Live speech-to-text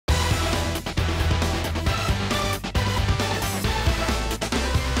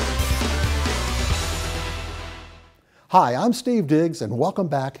Hi, I'm Steve Diggs and welcome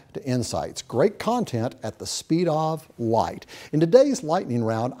back to Insights. Great content at the speed of light. In today's lightning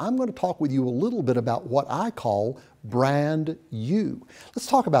round, I'm going to talk with you a little bit about what I call brand you. Let's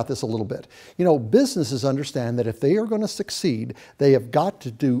talk about this a little bit. You know, businesses understand that if they are going to succeed, they have got to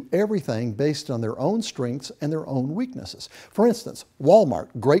do everything based on their own strengths and their own weaknesses. For instance, Walmart,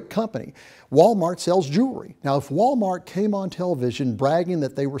 great company. Walmart sells jewelry. Now, if Walmart came on television bragging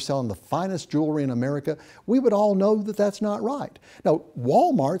that they were selling the finest jewelry in America, we would all know that that's not right. Now,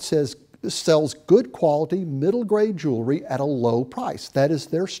 Walmart sells good quality, middle grade jewelry at a low price. That is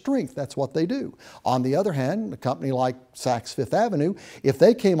their strength. That's what they do. On the other hand, a company like Saks Fifth Avenue, if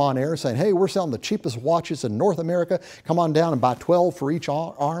they came on air saying, hey, we're selling the cheapest watches in North America, come on down and buy 12 for each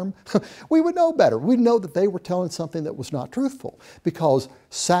arm, we would know better. We'd know that they were telling something that was not truthful, because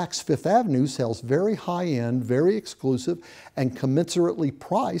Saks Fifth Avenue sells very high-end, very exclusive, and commensurately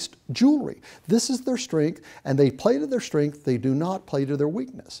priced jewelry. This is their strength, and they play to their strength. They do not play to their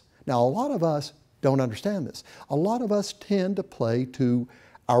weakness. Now, a lot of us don't understand this. A lot of us tend to play to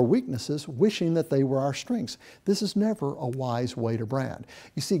our weaknesses, wishing that they were our strengths. This is never a wise way to brand.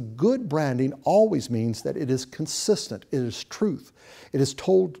 You see, good branding always means that it is consistent, it is truth, it is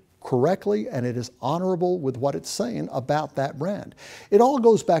told correctly, and it is honorable with what it's saying about that brand. It all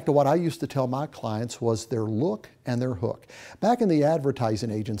goes back to what I used to tell my clients was their look and their hook. Back in the advertising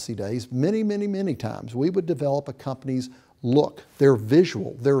agency days, many times, we would develop a company's look, their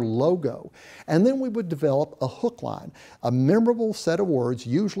visual, their logo. And then we would develop a hook line, a memorable set of words,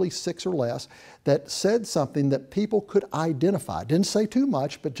 usually 6 or less, that said something that people could identify. Didn't say too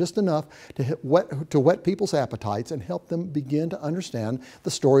much, but just enough to whet people's appetites and help them begin to understand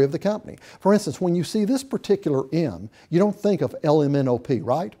the story of the company. For instance, when you see this particular M, you don't think of LMNOP,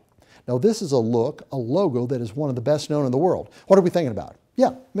 right? Now, this is a look, a logo that is one of the best known in the world. What are we thinking about?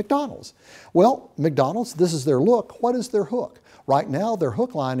 Yeah, McDonald's. Well, McDonald's, this is their look. What is their hook? Right now, their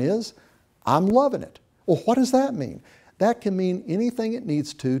hook line is, I'm loving it. Well, what does that mean? That can mean anything it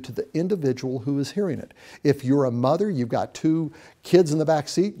needs to the individual who is hearing it. If you're a mother, you've got 2 kids in the back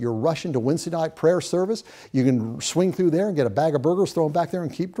seat, you're rushing to Wednesday night prayer service, you can swing through there and get a bag of burgers, throw them back there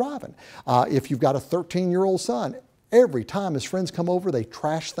and keep driving. If you've got a 13-year-old son, every time his friends come over, they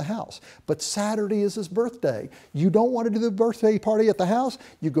trash the house. But Saturday is his birthday. You don't want to do the birthday party at the house?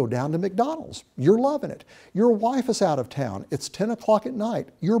 You go down to McDonald's. You're loving it. Your wife is out of town. It's 10 o'clock at night.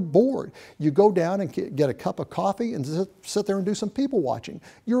 You're bored. You go down and get a cup of coffee and sit there and do some people watching.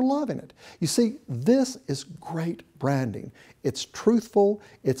 You're loving it. You see, this is great branding. It's truthful,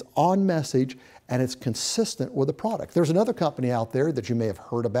 it's on message, and it's consistent with the product. There's another company out there that you may have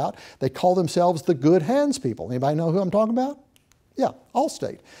heard about. They call themselves the Good Hands people. Anybody know who I'm talking about? Yeah,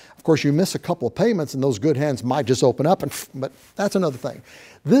 Allstate. Of course, you miss a couple of payments and those good hands might just open up, but that's another thing.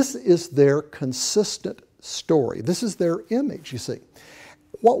 This is their consistent story. This is their image, you see.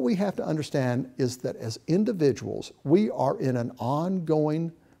 What we have to understand is that as individuals, we are in an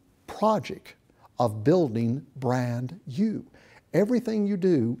ongoing project of building brand you. Everything you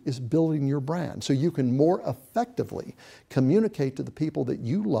do is building your brand so you can more effectively communicate to the people that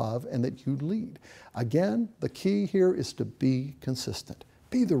you love and that you lead. Again, the key here is to be consistent.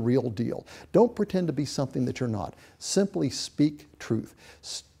 Be the real deal. Don't pretend to be something that you're not. Simply speak truth.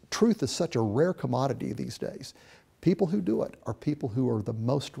 Truth is such a rare commodity these days. People who do it are people who are the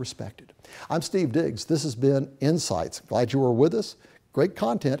most respected. I'm Steve Diggs. This has been Insights. Glad you were with us. Great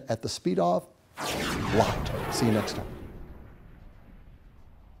content at the speed of light. See you next time.